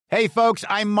Hey, folks,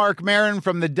 I'm Mark Maron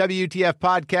from the WTF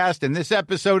Podcast, and this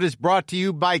episode is brought to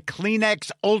you by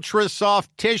Kleenex Ultra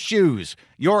Soft Tissues,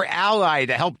 your ally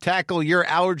to help tackle your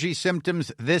allergy symptoms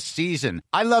this season.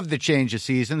 I love the change of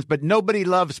seasons, but nobody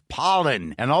loves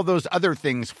pollen and all those other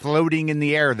things floating in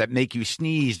the air that make you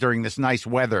sneeze during this nice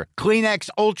weather. Kleenex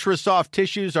Ultra Soft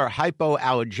Tissues are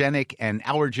hypoallergenic and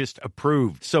allergist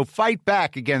approved, so fight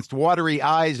back against watery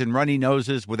eyes and runny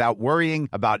noses without worrying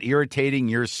about irritating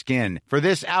your skin. For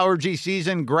this allergy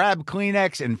season, grab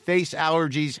Kleenex and face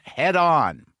allergies head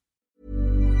on.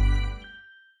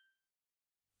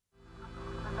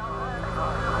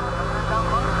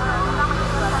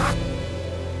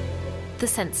 The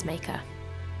Sense Maker.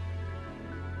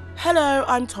 Hello,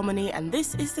 I'm Tomini, and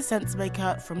this is The Sense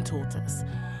Maker from Tortoise.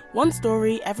 One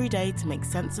story every day to make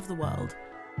sense of the world.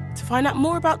 To find out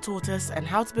more about Tortoise and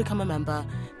how to become a member,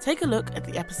 take a look at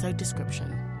the episode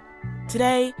description.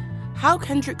 Today, how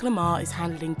Kendrick Lamar is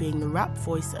handling being the rap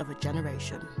voice of a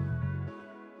generation.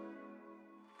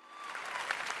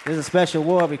 This is a special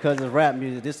award because of rap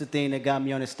music. This is the thing that got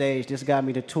me on the stage. This got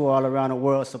me to tour all around the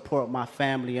world, support my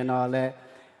family and all that.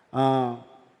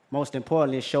 Most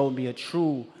importantly, it showed me a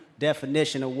true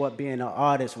definition of what being an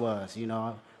artist was. You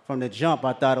know, from the jump,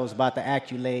 I thought it was about the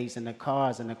accolades and the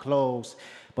cars and the clothes,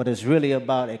 but it's really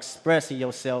about expressing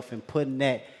yourself and putting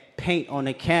that paint on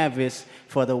the canvas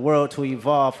for the world to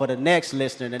evolve for the next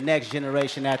listener, the next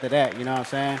generation after that, you know what I'm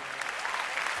saying?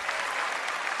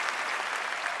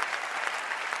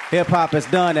 Hip-hop has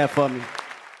done that for me.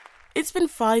 It's been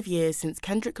 5 years since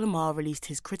Kendrick Lamar released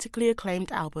his critically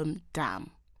acclaimed album,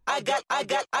 Damn. I got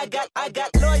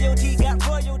loyalty, got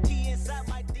royalty inside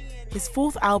my DNA. His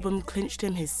fourth album clinched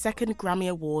him his second Grammy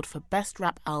Award for Best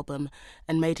Rap Album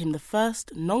and made him the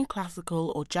first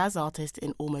non-classical or jazz artist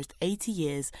in almost 80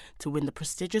 years to win the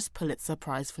prestigious Pulitzer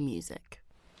Prize for Music.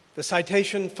 The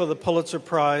citation for the Pulitzer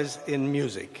Prize in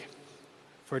Music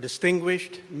for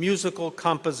distinguished musical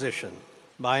composition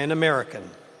by an American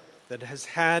that has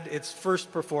had its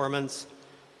first performance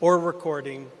or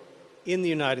recording in the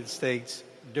United States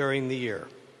during the year.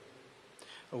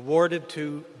 Awarded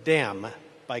to Damn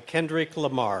by Kendrick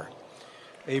Lamar,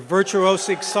 a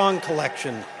virtuosic song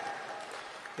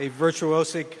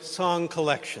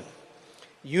collection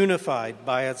unified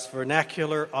by its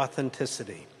vernacular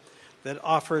authenticity that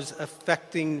offers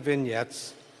affecting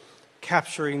vignettes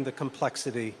capturing the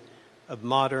complexity of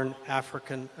modern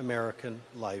African-American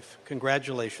life.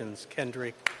 Congratulations,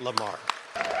 Kendrick Lamar.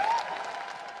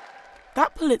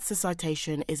 That Pulitzer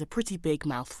citation is a pretty big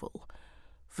mouthful.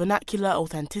 Vernacular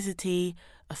authenticity,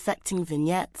 affecting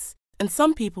vignettes, and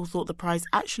some people thought the prize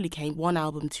actually came one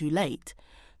album too late.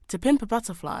 To Pimp a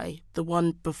Butterfly, the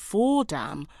one before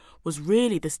Damn, was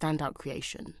really the standout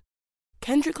creation.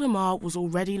 Kendrick Lamar was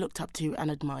already looked up to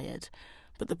and admired,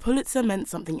 but the Pulitzer meant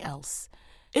something else.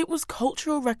 It was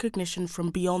cultural recognition from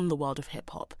beyond the world of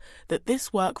hip-hop that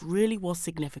this work really was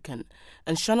significant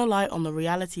and shone a light on the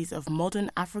realities of modern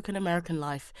African-American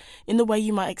life in the way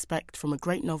you might expect from a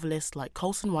great novelist like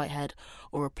Colson Whitehead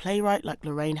or a playwright like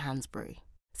Lorraine Hansberry.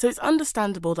 So it's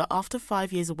understandable that after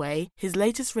 5 years away, his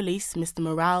latest release, Mr.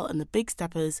 Morale and the Big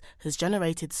Steppers, has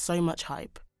generated so much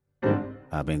hype.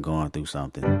 I've been going through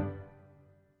something.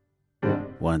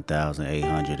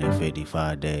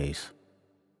 1,855 days.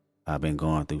 I've been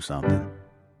going through something.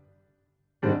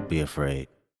 Be afraid.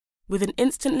 With an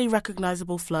instantly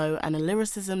recognizable flow and a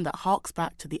lyricism that harks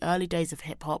back to the early days of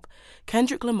hip-hop,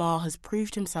 Kendrick Lamar has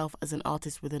proved himself as an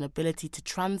artist with an ability to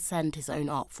transcend his own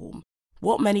art form,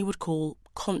 what many would call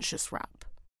conscious rap.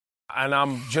 And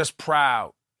I'm just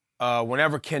proud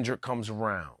whenever Kendrick comes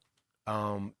around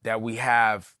that we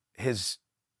have his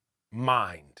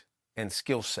mind and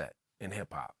skill set in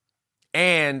hip-hop.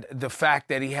 And the fact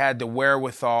that he had the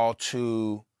wherewithal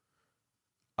to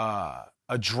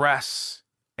address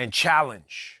and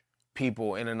challenge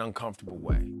people in an uncomfortable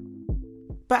way.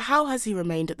 But how has he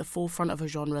remained at the forefront of a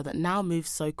genre that now moves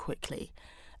so quickly?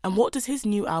 And what does his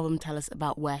new album tell us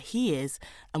about where he is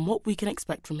and what we can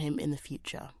expect from him in the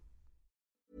future?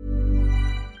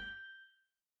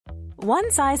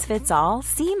 One size fits all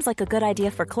seems like a good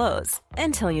idea for clothes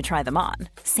until you try them on.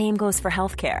 Same goes for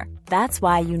healthcare. That's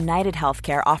why United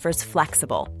Healthcare offers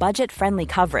flexible, budget-friendly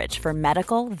coverage for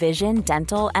medical, vision,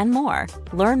 dental, and more.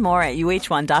 Learn more at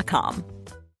uh1.com.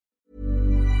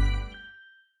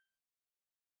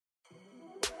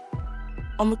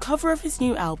 On the cover of his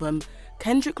new album,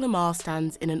 Kendrick Lamar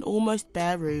stands in an almost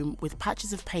bare room with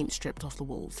patches of paint stripped off the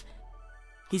walls.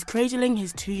 He's cradling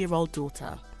his 2-year-old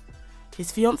daughter. His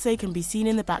fiancée can be seen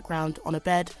in the background on a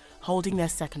bed holding their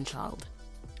second child.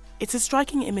 It's a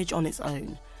striking image on its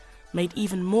own, made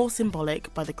even more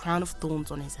symbolic by the crown of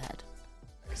thorns on his head.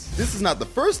 This is not the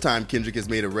first time Kendrick has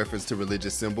made a reference to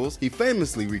religious symbols. He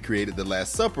famously recreated the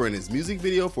Last Supper in his music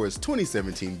video for his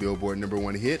 2017 Billboard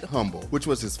 #1 hit, Humble, which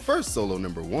was his first solo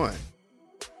 #1.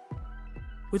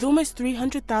 With almost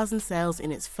 300,000 sales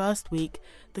in its first week,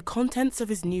 the contents of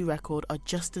his new record are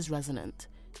just as resonant.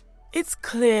 It's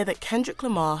clear that Kendrick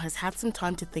Lamar has had some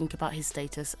time to think about his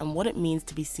status and what it means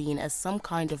to be seen as some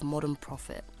kind of modern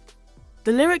prophet.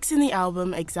 The lyrics in the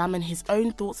album examine his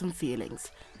own thoughts and feelings,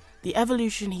 the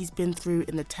evolution he's been through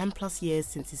in the 10+ years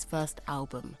since his first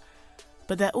album.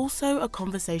 But they're also a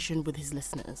conversation with his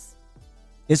listeners.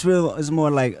 It's more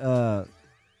like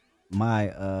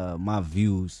my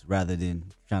views rather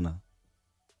than trying to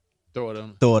throw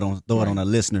it on a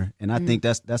listener. And I think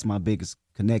that's my biggest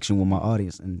connection with my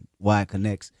audience and why it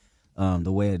connects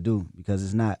the way it do, because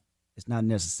it's not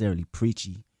necessarily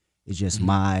preachy. It's just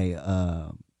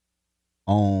my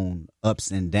own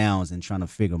ups and downs and trying to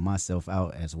figure myself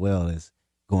out, as well as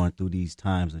going through these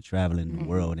times of traveling the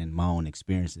world and my own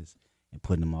experiences and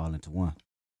putting them all into one.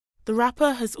 The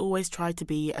rapper has always tried to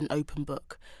be an open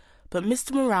book, but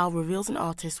Mr. Morale reveals an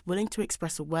artist willing to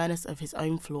express awareness of his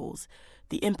own flaws,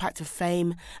 the impact of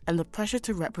fame, and the pressure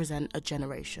to represent a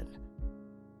generation.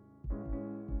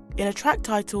 In a track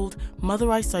titled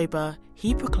Mother I Sober,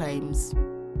 he proclaims,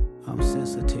 I'm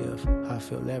sensitive, I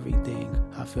feel everything,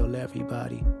 I feel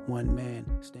everybody, one man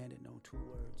standing on two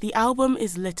words. The album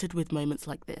is littered with moments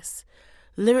like this,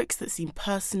 lyrics that seem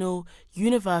personal,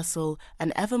 universal,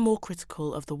 and ever more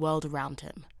critical of the world around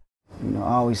him. You know,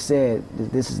 I always said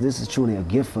this is truly a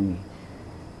gift for me.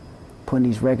 Putting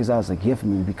these records out is a gift for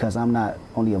me, because I'm not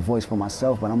only a voice for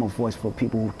myself, but I'm a voice for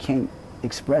people who can't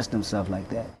express themselves like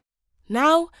that.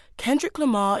 Now, Kendrick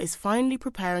Lamar is finally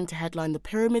preparing to headline the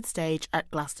Pyramid Stage at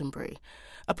Glastonbury,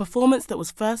 a performance that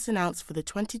was first announced for the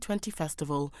 2020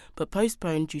 festival but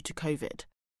postponed due to COVID.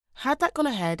 Had that gone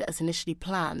ahead as initially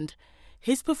planned,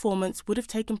 his performance would have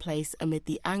taken place amid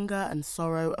the anger and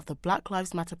sorrow of the Black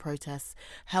Lives Matter protests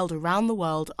held around the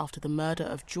world after the murder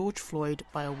of George Floyd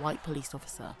by a white police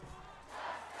officer.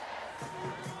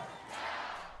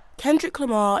 Kendrick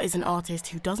Lamar is an artist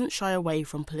who doesn't shy away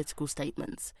from political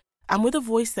statements, and with a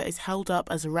voice that is held up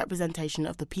as a representation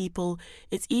of the people,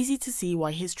 it's easy to see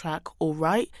why his track, All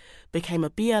Right, became a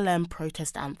BLM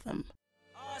protest anthem.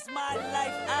 Oh, it's my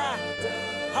life,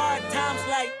 hard times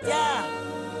like,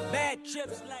 bad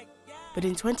trips like, But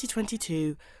in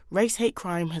 2022, race hate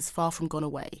crime has far from gone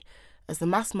away, as the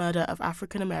mass murder of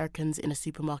African Americans in a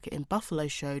supermarket in Buffalo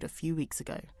showed a few weeks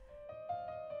ago.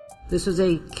 This was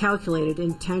a calculated,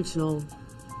 intentional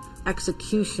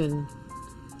execution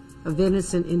of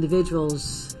innocent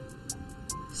individuals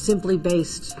simply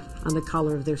based on the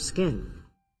color of their skin.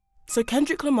 So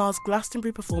Kendrick Lamar's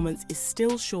Glastonbury performance is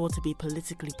still sure to be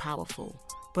politically powerful.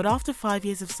 But after 5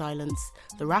 years of silence,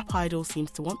 the rap idol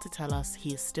seems to want to tell us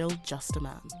he is still just a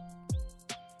man.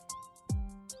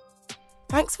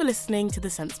 Thanks for listening to The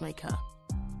Sensemaker.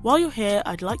 While you're here,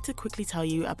 I'd like to quickly tell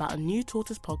you about a new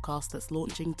Tortoise podcast that's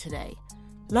launching today.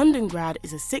 Londongrad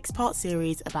is a 6-part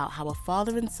series about how a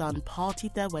father and son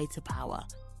partied their way to power.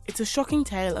 It's a shocking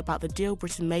tale about the deal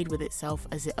Britain made with itself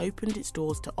as it opened its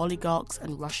doors to oligarchs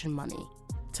and Russian money.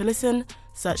 To listen,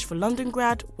 search for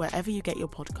Londongrad wherever you get your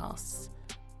podcasts.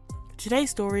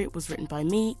 Today's story was written by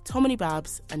me, Tomini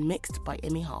Babs, and mixed by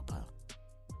Imi Harper.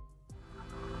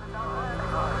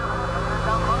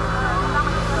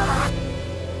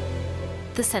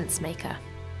 The Sensemaker.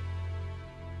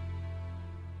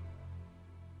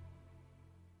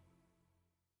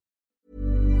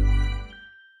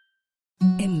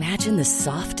 Imagine the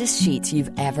softest sheets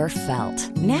you've ever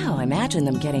felt. Now imagine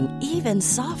them getting even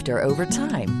softer over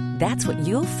time. That's what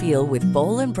you'll feel with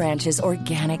Boll & Branch's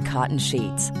organic cotton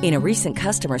sheets. In a recent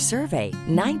customer survey,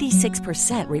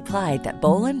 96% replied that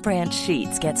Boll & Branch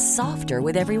sheets get softer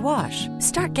with every wash.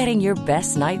 Start getting your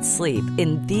best night's sleep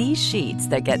in these sheets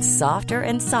that get softer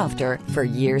and softer for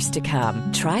years to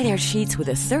come. Try their sheets with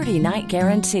a 30-night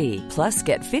guarantee. Plus,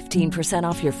 get 15%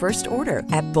 off your first order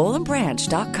at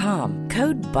bollandbranch.com.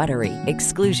 Code BUTTERY.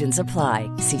 Exclusions apply.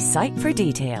 See site for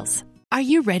details. Are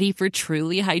you ready for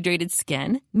truly hydrated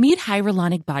skin? Meet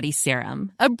Hyaluronic Body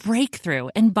Serum, a breakthrough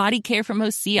in body care from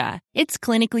Osea. It's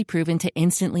clinically proven to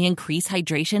instantly increase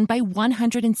hydration by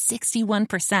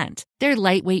 161%. Their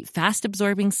lightweight,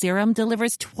 fast-absorbing serum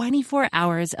delivers 24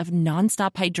 hours of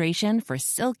nonstop hydration for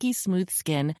silky smooth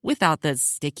skin without the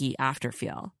sticky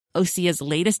afterfeel. Osea's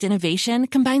latest innovation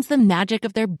combines the magic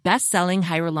of their best-selling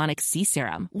Hyaluronic Sea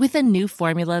Serum with a new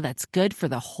formula that's good for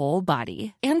the whole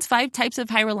body and 5 types of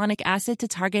hyaluronic acid to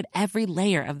target every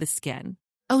layer of the skin.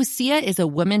 Osea is a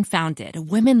women-founded,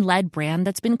 women-led brand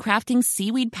that's been crafting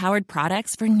seaweed-powered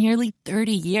products for nearly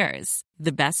 30 years.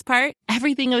 The best part?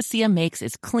 Everything Osea makes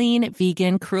is clean,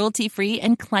 vegan, cruelty-free,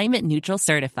 and climate-neutral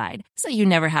certified, so you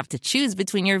never have to choose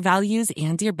between your values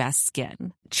and your best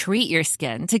skin. Treat your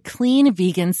skin to clean,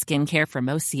 vegan skincare from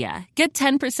Osea. Get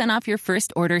 10% off your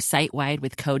first order site-wide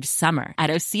with code SUMMER at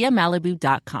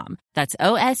OseaMalibu.com. That's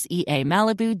OSEA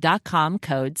Malibu.com,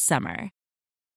 code SUMMER.